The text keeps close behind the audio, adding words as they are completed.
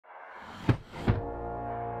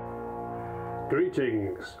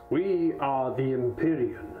Greetings, we are the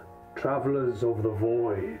Imperium, travellers of the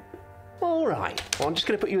void. Alright, well, I'm just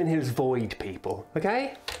going to put you in here as void people,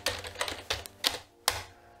 okay?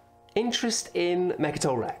 Interest in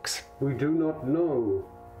Mechatol Rex? We do not know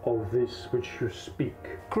of this which you speak.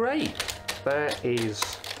 Great,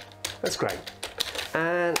 that's great.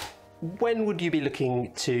 And when would you be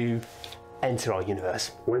looking to enter our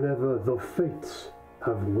universe? Whenever the fates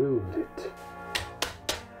have willed it.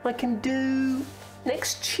 I can do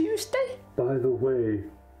next Tuesday? By the way,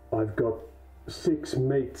 I've got 6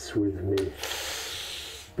 mates with me.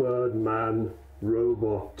 Birdman,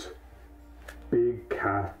 Robot, Big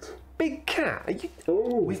Cat. Big Cat?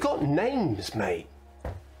 Oh. We've got names, mate.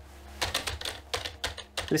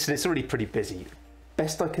 Listen, it's already pretty busy.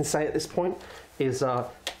 Best I can say at this point is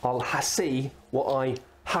I'll see what I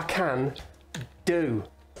can do.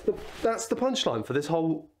 That's the punchline for this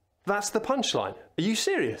whole... That's the punchline. Are you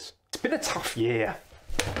serious? It's been a tough year.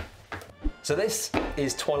 So this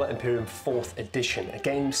is Twilight Imperium 4th edition, a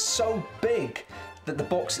game so big that the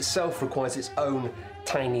box itself requires its own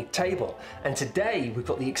tiny table. And today we've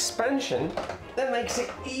got the expansion that makes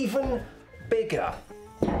it even bigger.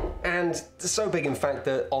 And so big, in fact,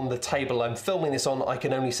 that on the table I'm filming this on, I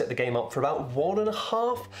can only set the game up for about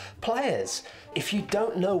 1.5 players. If you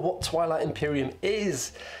don't know what Twilight Imperium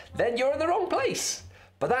is, then you're in the wrong place.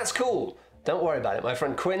 But that's cool. Don't worry about it. My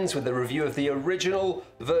friend Quinn's with the review of the original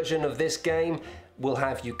version of this game will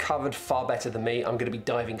have you covered far better than me. I'm going to be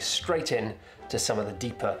diving straight in to some of the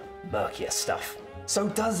deeper, murkier stuff. So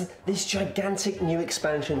does this gigantic new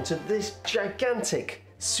expansion to this gigantic,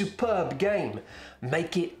 superb game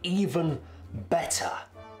make it even better?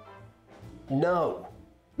 No.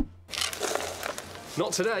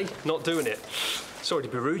 Not today, not doing it. Sorry to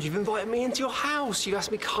be rude, you've invited me into your house. You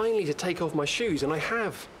asked me kindly to take off my shoes, and I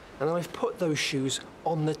have. And I've put those shoes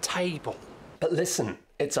on the table. But listen,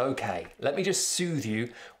 it's okay. Let me just soothe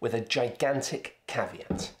you with a gigantic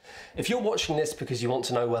caveat. If you're watching this because you want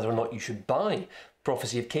to know whether or not you should buy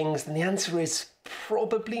Prophecy of Kings, then the answer is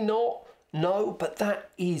probably not. No, but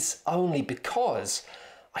that is only because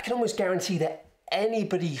I can almost guarantee that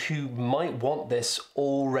anybody who might want this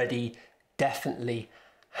already definitely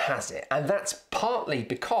has it. And that's partly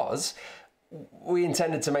because we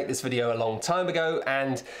intended to make this video a long time ago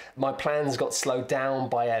and my plans got slowed down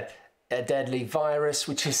by a deadly virus,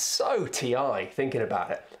 which is so TI thinking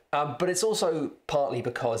about it. But it's also partly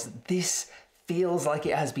because this feels like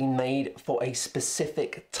it has been made for a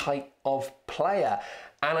specific type of player.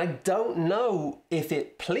 And I don't know if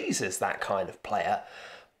it pleases that kind of player,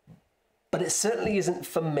 but it certainly isn't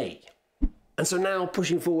for me. And so now,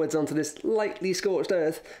 pushing forwards onto this lightly scorched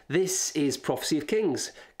earth, this is Prophecy of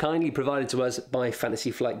Kings, kindly provided to us by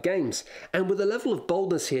Fantasy Flight Games. And with a level of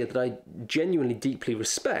boldness here that I genuinely deeply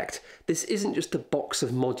respect, this isn't just a box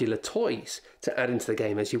of modular toys to add into the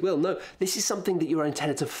game as you will. No, this is something that you're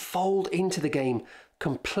intended to fold into the game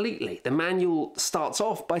completely. The manual starts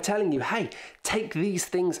off by telling you, hey, take these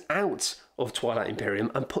things out of Twilight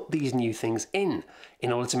Imperium and put these new things in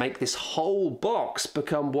order to make this whole box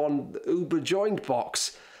become one uber joined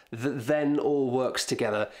box that then all works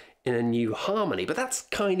together in a new harmony. But that's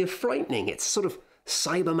kind of frightening. It's sort of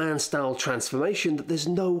Cyberman style transformation that there's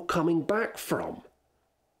no coming back from.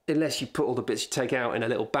 Unless you put all the bits you take out in a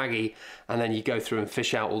little baggie and then you go through and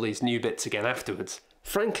fish out all these new bits again afterwards.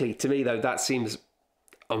 Frankly, to me though, that seems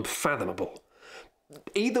unfathomable.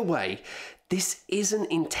 Either way, this isn't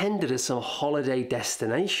intended as some holiday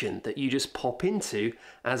destination that you just pop into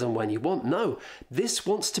as and when you want. No, this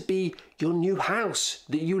wants to be your new house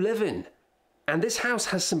that you live in. And this house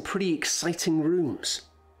has some pretty exciting rooms.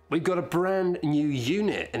 We've got a brand new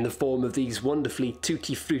unit in the form of these wonderfully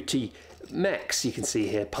tutti-frutti mechs you can see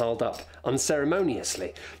here piled up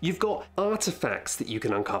unceremoniously. You've got artifacts that you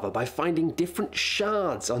can uncover by finding different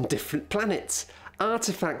shards on different planets.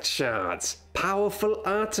 Artifact shards, powerful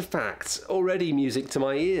artifacts, already music to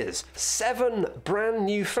my ears. 7 brand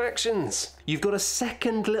new factions. You've got a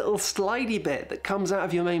second little slidey bit that comes out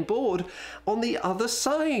of your main board on the other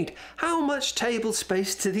side. How much table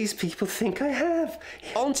space do these people think I have?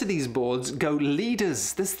 Onto these boards go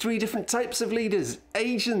leaders. There's 3 different types of leaders: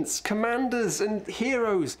 agents, commanders, and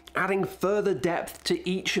heroes, adding further depth to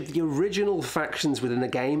each of the original factions within the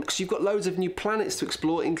game, because you've got loads of new planets to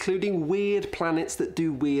explore, including weird planets that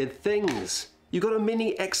do weird things. You've got a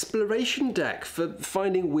mini exploration deck for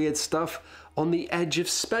finding weird stuff on the edge of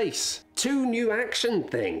space. 2 new action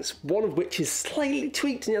things, one of which is slightly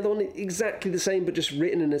tweaked and the other one exactly the same but just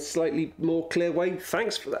written in a slightly more clear way.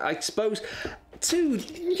 Thanks for that, I suppose. 2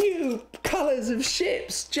 new colours of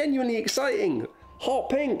ships, genuinely exciting. Hot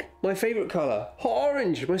pink, my favourite colour. Hot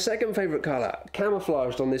orange, my second favourite colour.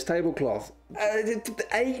 Camouflaged on this tablecloth.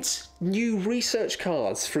 8 new research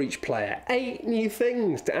cards for each player. 8 new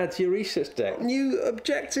things to add to your research deck. New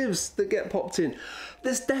objectives that get popped in.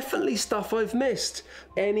 There's definitely stuff I've missed.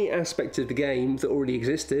 Any aspect of the game that already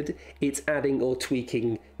existed, it's adding or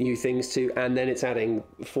tweaking new things to, and then it's adding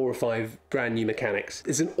 4 or 5 brand new mechanics.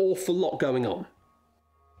 There's an awful lot going on.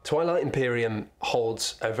 Twilight Imperium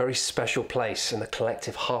holds a very special place in the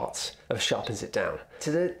collective hearts of Sharpens It Down, to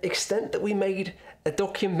the extent that we made a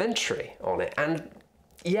documentary on it. And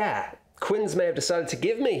yeah, Quinns may have decided to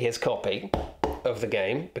give me his copy of the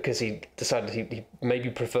game because he decided he maybe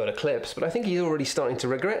preferred Eclipse, but I think he's already starting to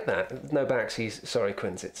regret that. No backs, sorry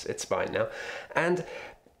Quinns, it's fine now. And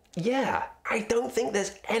yeah, I don't think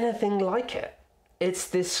there's anything like it. It's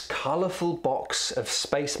this colourful box of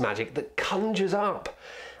space magic that conjures up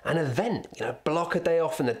an event. You know, block a day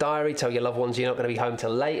off in the diary, tell your loved ones you're not going to be home till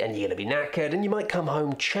late and you're going to be knackered, and you might come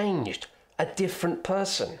home changed, a different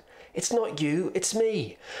person. It's not you, it's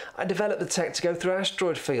me. I developed the tech to go through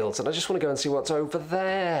asteroid fields and I just want to go and see what's over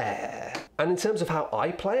there. And in terms of how I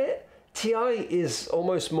play it, TI is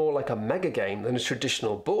almost more like a mega game than a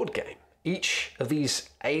traditional board game. Each of these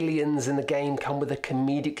aliens in the game come with a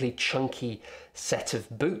comedically chunky set of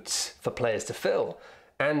boots for players to fill.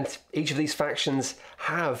 And each of these factions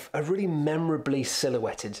have a really memorably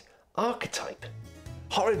silhouetted archetype.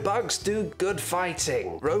 Horrid bugs do good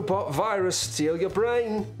fighting. Robot virus steal your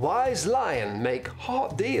brain. Wise lion make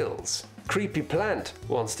hot deals. Creepy plant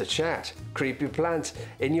wants to chat. Creepy plant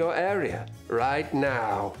in your area right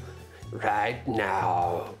now. Right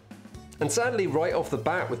now. And sadly, right off the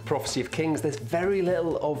bat with Prophecy of Kings, there's very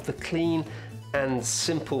little of the clean and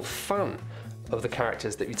simple fun of the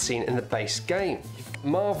characters that you'd seen in the base game.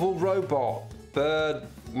 Marvel Robot, Bird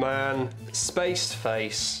Man, Space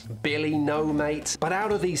Face, Billy No Mate. But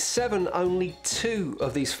out of these 7, only 2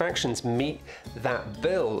 of these factions meet that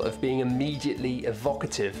bill of being immediately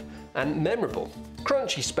evocative and memorable.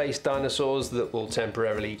 Crunchy space dinosaurs that will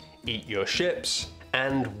temporarily eat your ships,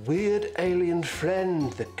 and weird alien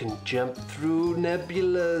friend that can jump through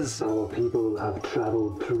nebulas. Our people have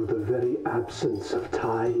travelled through the very absence of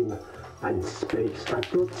time and space. I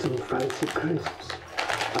brought some fancy crisps.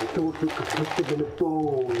 I thought we could put them in a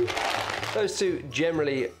bowl. Those 2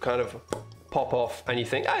 generally kind of pop off and you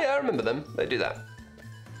think, oh yeah, I remember them, they do that.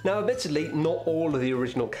 Now admittedly, not all of the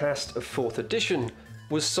original cast of 4th edition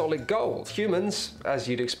was solid gold. Humans, as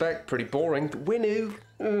you'd expect, pretty boring. Winnu,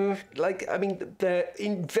 they're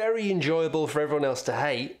very enjoyable for everyone else to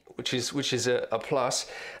hate, which is a plus.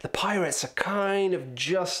 The pirates are kind of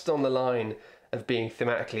just on the line of being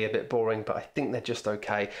thematically a bit boring, but I think they're just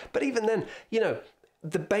okay. But even then, you know,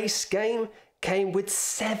 the base game came with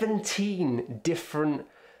 17 different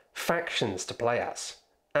factions to play as.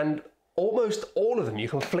 And almost all of them you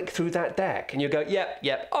can flick through that deck and you go, yep,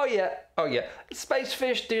 oh yeah, space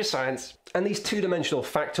fish, do your science. And these 2-dimensional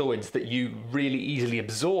factoids that you really easily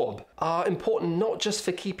absorb are important not just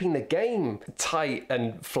for keeping the game tight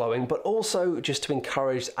and flowing, but also just to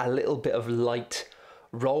encourage a little bit of light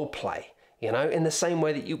role play. You know, in the same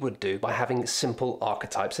way that you would do by having simple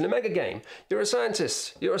archetypes in a mega game. You're a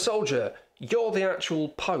scientist, you're a soldier, you're the actual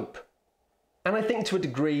Pope. And I think to a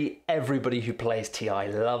degree, everybody who plays TI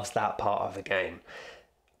loves that part of the game.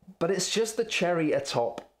 But it's just the cherry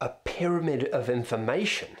atop a pyramid of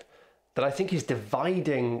information that I think is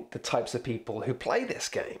dividing the types of people who play this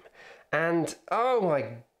game. And oh my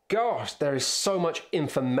gosh, there is so much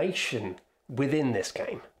information within this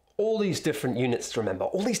game. All these different units to remember,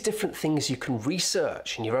 all these different things you can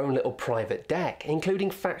research in your own little private deck,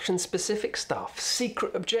 including faction-specific stuff,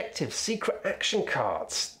 secret objectives, secret action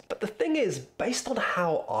cards. But the thing is, based on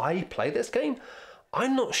how I play this game,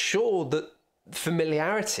 I'm not sure that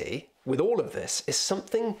familiarity with all of this is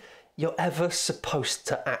something you're ever supposed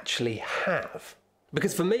to actually have.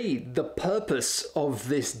 Because for me, the purpose of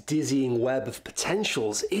this dizzying web of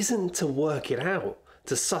potentials isn't to work it out,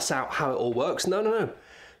 to suss out how it all works. No.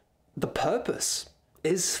 The purpose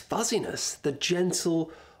is fuzziness, the gentle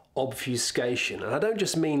obfuscation. And I don't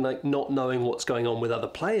just mean like not knowing what's going on with other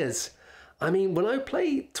players. I mean, when I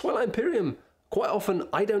play Twilight Imperium, quite often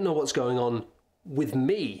I don't know what's going on with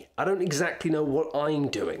me. I don't exactly know what I'm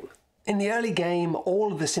doing. In the early game,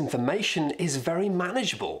 all of this information is very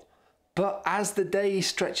manageable. But as the day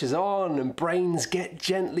stretches on and brains get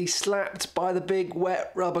gently slapped by the big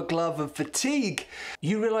wet rubber glove of fatigue,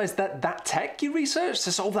 you realise that that tech you researched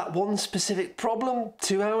to solve that one specific problem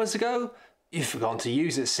 2 hours ago, you've forgotten to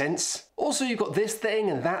use it since. Also, you've got this thing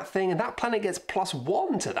and that planet gets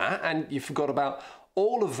 +1 to that, and you forgot about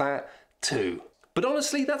all of that too. But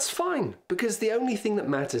honestly, that's fine, because the only thing that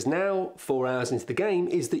matters now, 4 hours into the game,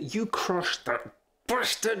 is that you crushed that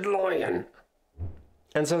bastard lion.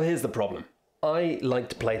 And so here's the problem. I like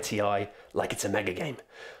to play TI like it's a mega game,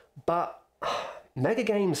 but mega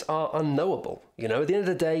games are unknowable. You know, at the end of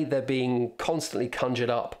the day, they're being constantly conjured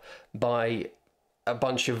up by a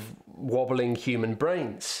bunch of wobbling human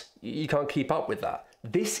brains. You can't keep up with that.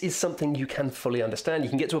 This is something you can fully understand. You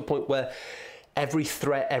can get to a point where every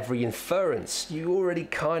threat, every inference, you already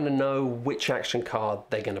kind of know which action card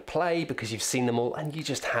they're going to play because you've seen them all and you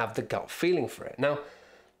just have the gut feeling for it. Now,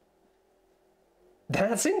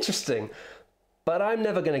 that's interesting, but I'm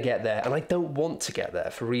never going to get there, and I don't want to get there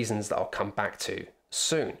for reasons that I'll come back to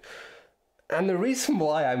soon. And the reason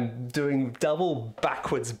why I'm doing double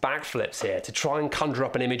backwards backflips here to try and conjure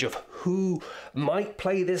up an image of who might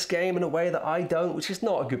play this game in a way that I don't, which is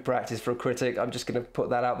not a good practice for a critic, I'm just going to put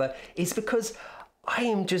that out there, is because I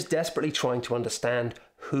am just desperately trying to understand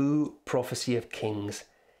who Prophecy of Kings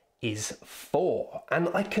is for. And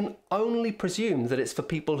I can only presume that it's for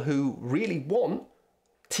people who really want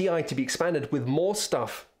TI to be expanded with more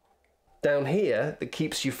stuff down here that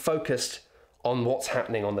keeps you focused on what's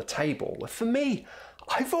happening on the table. For me,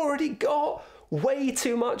 I've already got way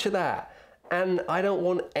too much of that, and I don't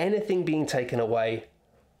want anything being taken away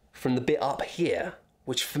from the bit up here,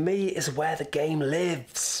 which for me is where the game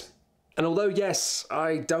lives. And although, yes,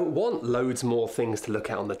 I don't want loads more things to look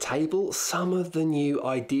at on the table, some of the new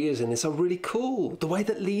ideas in this are really cool. The way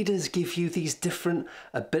that leaders give you these different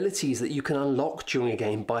abilities that you can unlock during a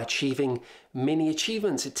game by achieving mini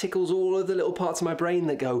achievements. It tickles all of the little parts of my brain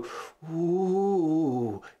that go,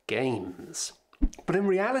 ooh, games. But in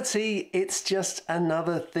reality, it's just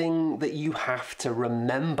another thing that you have to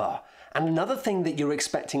remember. And another thing that you're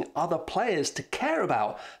expecting other players to care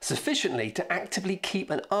about sufficiently to actively keep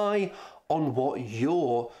an eye on what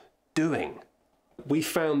you're doing. We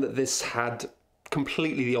found that this had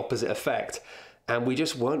completely the opposite effect, and we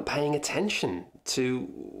just weren't paying attention to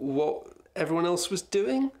what everyone else was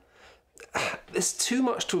doing. There's too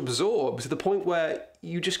much to absorb to the point where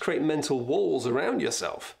you just create mental walls around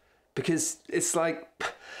yourself, because it's like,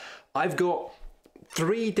 I've got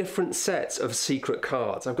 3 different sets of secret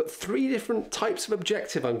cards. I've got 3 different types of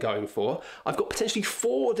objective I'm going for. I've got potentially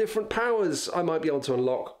 4 different powers I might be able to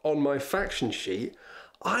unlock on my faction sheet.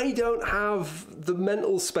 I don't have the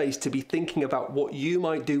mental space to be thinking about what you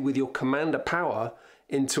might do with your commander power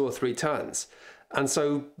in 2 or 3 turns. And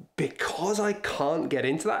so because I can't get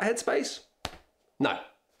into that headspace, no,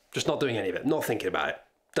 just not doing any of it, not thinking about it,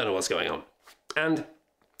 don't know what's going on. And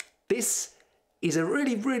this is a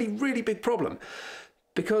really, really, really big problem,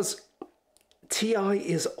 because TI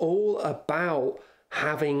is all about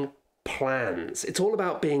having plans. It's all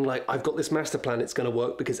about being like, I've got this master plan, it's going to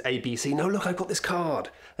work because A, B, C. No, look, I've got this card.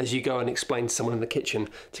 As you go and explain to someone in the kitchen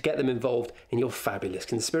to get them involved in your fabulous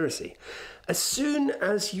conspiracy. As soon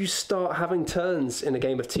as you start having turns in a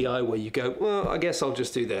game of TI where you go, well, I guess I'll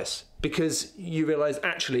just do this, because you realise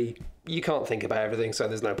actually you can't think about everything, so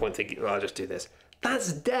there's no point thinking, oh, I'll just do this.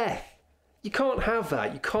 That's death. You can't have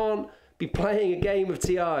that. You can't be playing a game of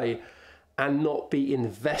TI and not be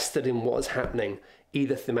invested in what is happening,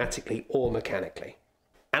 either thematically or mechanically.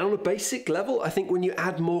 And on a basic level, I think when you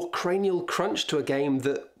add more cranial crunch to a game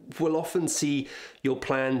that will often see your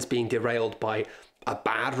plans being derailed by a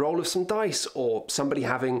bad roll of some dice or somebody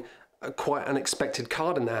having a quite unexpected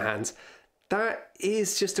card in their hands, that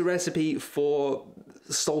is just a recipe for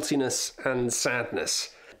saltiness and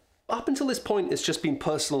sadness. Up until this point, it's just been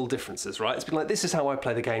personal differences, right? It's been like, this is how I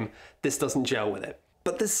play the game, this doesn't gel with it.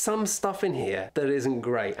 But there's some stuff in here that isn't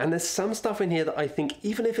great. And there's some stuff in here that I think,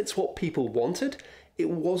 even if it's what people wanted, it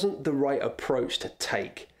wasn't the right approach to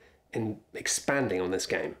take in expanding on this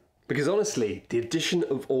game. Because honestly, the addition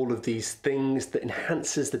of all of these things that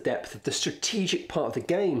enhances the depth of the strategic part of the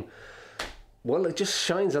game, well, it just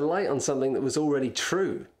shines a light on something that was already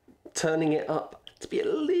true, turning it up to be a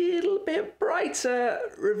little bit brighter,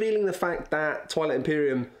 revealing the fact that Twilight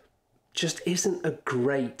Imperium just isn't a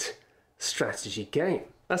great strategy game.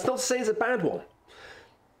 That's not to say it's a bad one.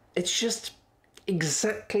 It's just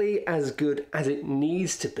exactly as good as it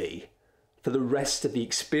needs to be for the rest of the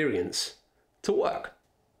experience to work.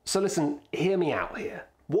 So listen, hear me out here.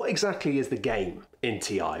 What exactly is the game in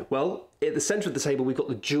TI? Well, at the centre of the table, we've got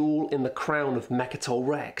the jewel in the crown of Mechatol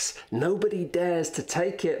Rex. Nobody dares to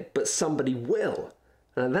take it, but somebody will.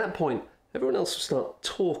 And at that point, everyone else will start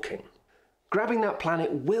talking. Grabbing that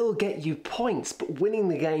planet will get you points, but winning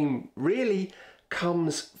the game really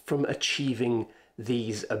comes from achieving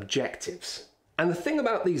these objectives. And the thing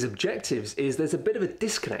about these objectives is there's a bit of a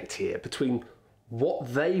disconnect here between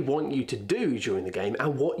what they want you to do during the game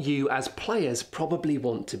and what you as players probably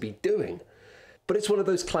want to be doing. But it's one of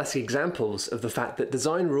those classic examples of the fact that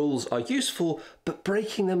design rules are useful, but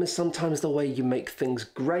breaking them is sometimes the way you make things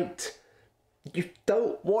great. You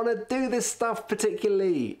don't want to do this stuff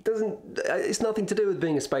particularly. It's nothing to do with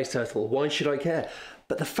being a space turtle. Why should I care?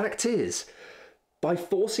 But the fact is, by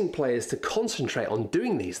forcing players to concentrate on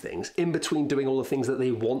doing these things, in between doing all the things that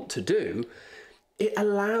they want to do, it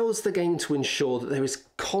allows the game to ensure that there is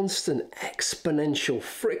constant exponential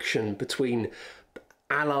friction between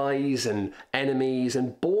allies and enemies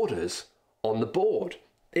and borders on the board.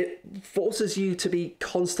 It forces you to be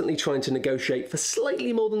constantly trying to negotiate for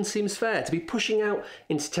slightly more than seems fair, to be pushing out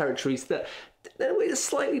into territories that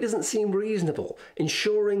slightly doesn't seem reasonable,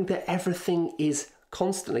 ensuring that everything is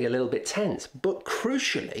constantly a little bit tense, but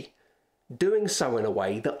crucially, doing so in a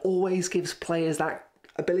way that always gives players that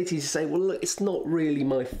ability to say, well, look, it's not really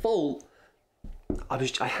my fault. I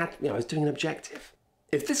was doing an objective.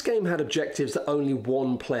 If this game had objectives that only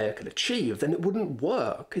one player could achieve, then it wouldn't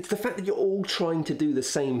work. It's the fact that you're all trying to do the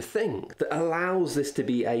same thing that allows this to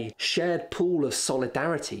be a shared pool of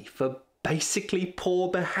solidarity for basically poor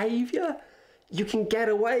behaviour. You can get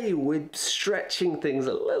away with stretching things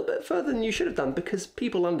a little bit further than you should have done because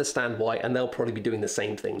people understand why, and they'll probably be doing the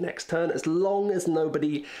same thing next turn, as long as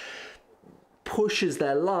nobody pushes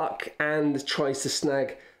their luck and tries to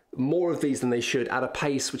snag more of these than they should at a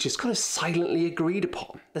pace which is kind of silently agreed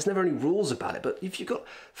upon. There's never any rules about it, but if you've got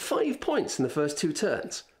 5 points in the first 2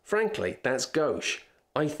 turns, frankly, that's gauche.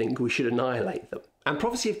 I think we should annihilate them. And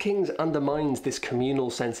Prophecy of Kings undermines this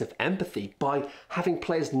communal sense of empathy by having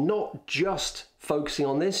players not just focusing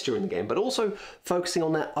on this during the game, but also focusing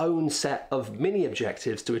on their own set of mini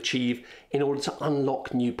objectives to achieve in order to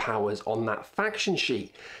unlock new powers on that faction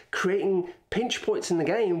sheet, creating pinch points in the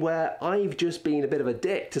game where I've just been a bit of a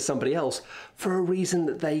dick to somebody else for a reason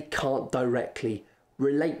that they can't directly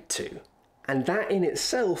relate to. And that in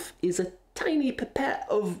itself is a tiny pipette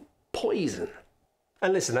of poison.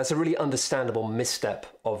 And listen, that's a really understandable misstep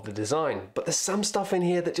of the design, but there's some stuff in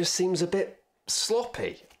here that just seems a bit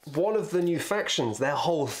sloppy. One of the new factions, their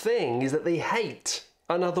whole thing is that they hate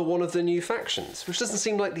another one of the new factions, which doesn't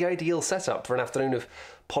seem like the ideal setup for an afternoon of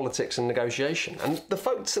politics and negotiation. And the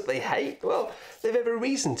folks that they hate, well, they've every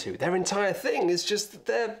reason to. Their entire thing is just that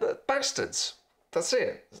they're bastards. That's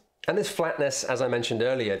it. And this flatness, as I mentioned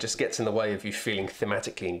earlier, just gets in the way of you feeling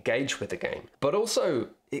thematically engaged with the game. But also,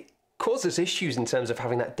 it causes issues in terms of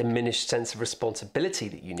having that diminished sense of responsibility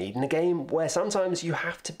that you need in a game where sometimes you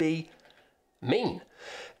have to be mean.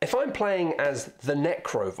 If I'm playing as the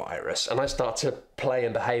Necrovirus and I start to play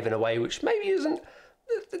and behave in a way which maybe isn't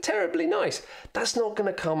terribly nice, that's not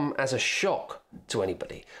going to come as a shock to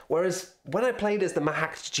anybody. Whereas when I played as the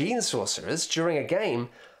Mahacked Gene Sorcerers during a game,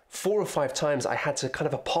 4 or 5 times I had to kind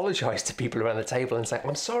of apologise to people around the table and say,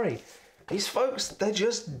 I'm sorry, these folks, they're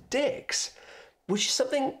just dicks, which is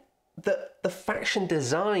something that the faction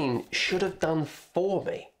design should have done for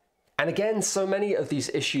me. And again, so many of these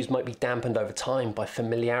issues might be dampened over time by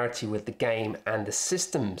familiarity with the game and the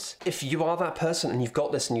systems. If you are that person and you've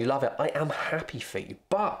got this and you love it, I am happy for you.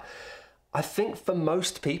 But I think for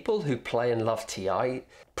most people who play and love TI,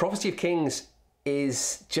 Prophecy of Kings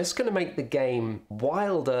is just going to make the game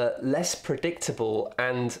wilder, less predictable,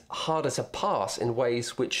 and harder to pass in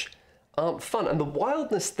ways which aren't fun. And the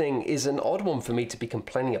wildness thing is an odd one for me to be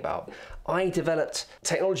complaining about. I developed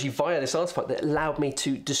technology via this artifact that allowed me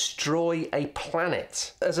to destroy a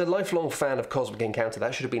planet. As a lifelong fan of Cosmic Encounter,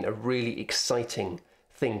 that should have been a really exciting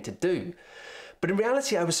thing to do. But in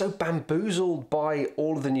reality, I was so bamboozled by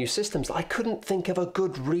all of the new systems that I couldn't think of a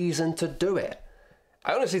good reason to do it.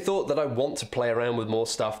 I honestly thought that I want to play around with more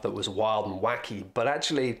stuff that was wild and wacky, but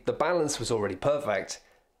actually the balance was already perfect.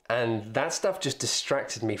 And that stuff just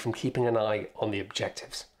distracted me from keeping an eye on the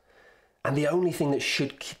objectives. And the only thing that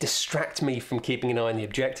should distract me from keeping an eye on the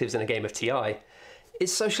objectives in a game of TI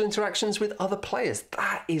is social interactions with other players.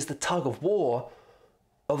 That is the tug of war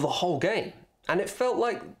of the whole game. And it felt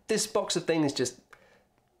like this box of things just,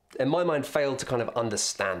 in my mind, failed to kind of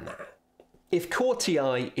understand that. If core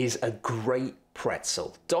TI is a great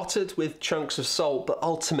pretzel, dotted with chunks of salt, but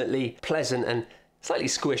ultimately pleasant and slightly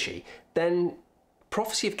squishy, then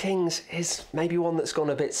Prophecy of Kings is maybe one that's gone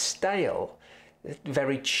a bit stale,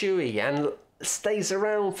 very chewy, and stays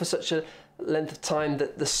around for such a length of time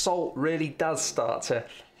that the salt really does start to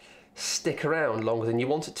stick around longer than you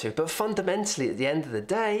want it to. But fundamentally, at the end of the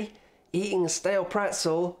day, eating a stale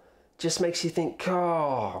pretzel just makes you think,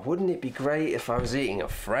 oh, wouldn't it be great if I was eating a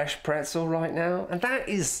fresh pretzel right now? And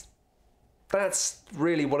that's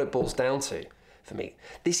really what it boils down to for me.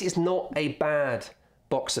 This is not a bad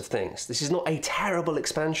box of things. This is not a terrible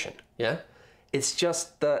expansion, yeah? It's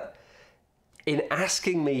just that in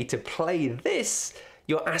asking me to play this,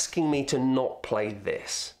 you're asking me to not play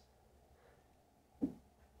this.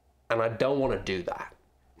 And I don't want to do that.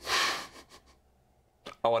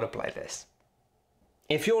 I want to play this.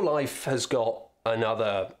 If your life has got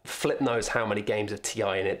another flip knows how many games of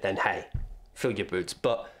TI in it, then hey, fill your boots.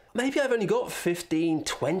 But maybe I've only got 15,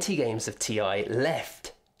 20 games of TI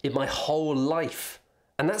left in my whole life.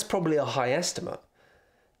 And that's probably a high estimate.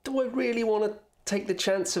 Do I really want to take the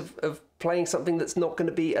chance of playing something that's not going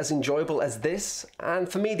to be as enjoyable as this? And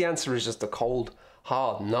for me, the answer is just a cold,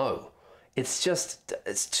 hard no. It's just,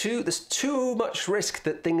 there's too much risk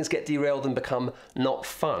that things get derailed and become not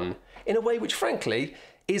fun in a way which, frankly,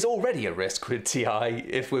 is already a risk with TI,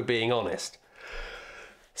 if we're being honest.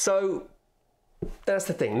 So that's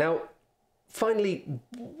the thing. Now, finally,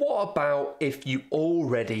 what about if you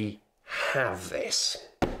already have this?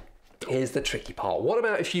 Here's the tricky part. What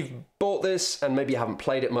about if you've bought this and maybe you haven't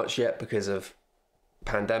played it much yet because of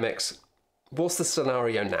pandemics? What's the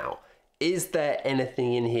scenario now? Is there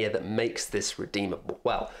anything in here that makes this redeemable?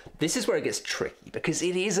 Well, this is where it gets tricky because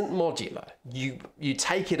it isn't modular. You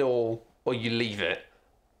take it all or you leave it,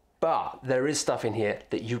 but there is stuff in here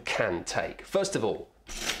that you can take. First of all,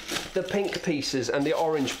 the pink pieces and the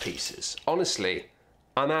orange pieces. Honestly,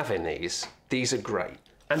 I'm having these. These are great.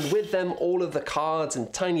 And with them, all of the cards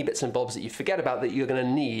and tiny bits and bobs that you forget about that you're going to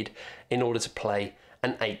need in order to play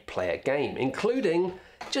an 8-player game, including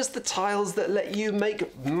just the tiles that let you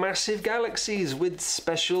make massive galaxies with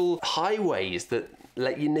special highways that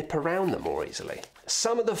let you nip around them more easily.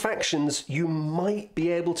 Some of the factions you might be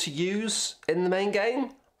able to use in the main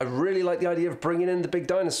game. I really like the idea of bringing in the big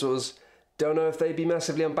dinosaurs. Don't know if they'd be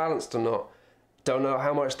massively unbalanced or not. Don't know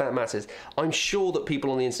how much that matters. I'm sure that people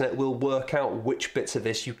on the internet will work out which bits of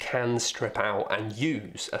this you can strip out and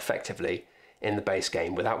use effectively in the base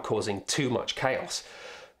game without causing too much chaos.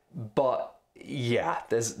 But yeah,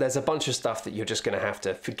 there's a bunch of stuff that you're just going to have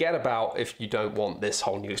to forget about if you don't want this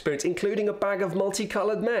whole new experience, including a bag of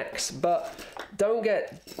multicolored mechs. But don't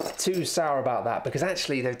get too sour about that, because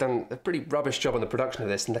actually they've done a pretty rubbish job on the production of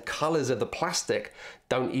this, and the colors of the plastic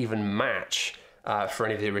don't even match for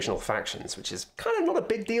any of the original factions, which is kind of not a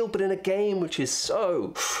big deal, but in a game which is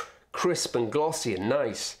so crisp and glossy and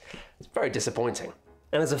nice, it's very disappointing.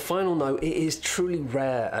 And as a final note, it is truly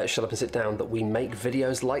rare at Shut Up and Sit Down that we make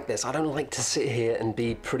videos like this. I don't like to sit here and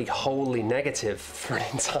be pretty wholly negative for an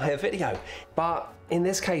entire video. But in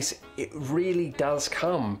this case, it really does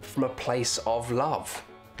come from a place of love.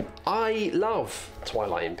 I love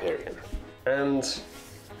Twilight Imperium, and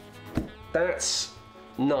that's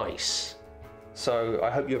nice. So I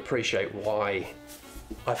hope you appreciate why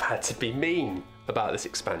I've had to be mean about this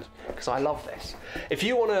expansion, because I love this. If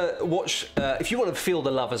you want to watch, if you want to feel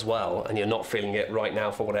the love as well, and you're not feeling it right now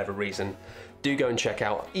for whatever reason, do go and check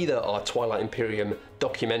out either our Twilight Imperium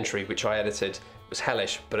documentary, which I edited. It was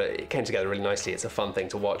hellish, but it came together really nicely. It's a fun thing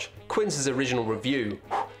to watch. Quince's original review,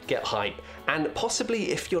 get hype. And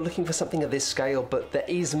possibly if you're looking for something of this scale, but that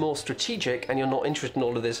is more strategic, and you're not interested in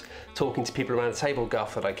all of this talking to people around the table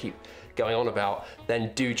guff that I keep going on about,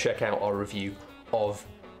 then do check out our review of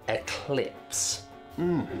Eclipse.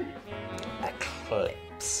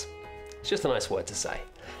 Eclipse. It's just a nice word to say.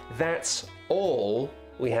 That's all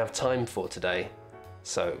we have time for today.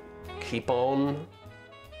 So keep on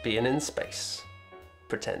being in space,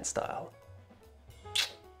 pretend style.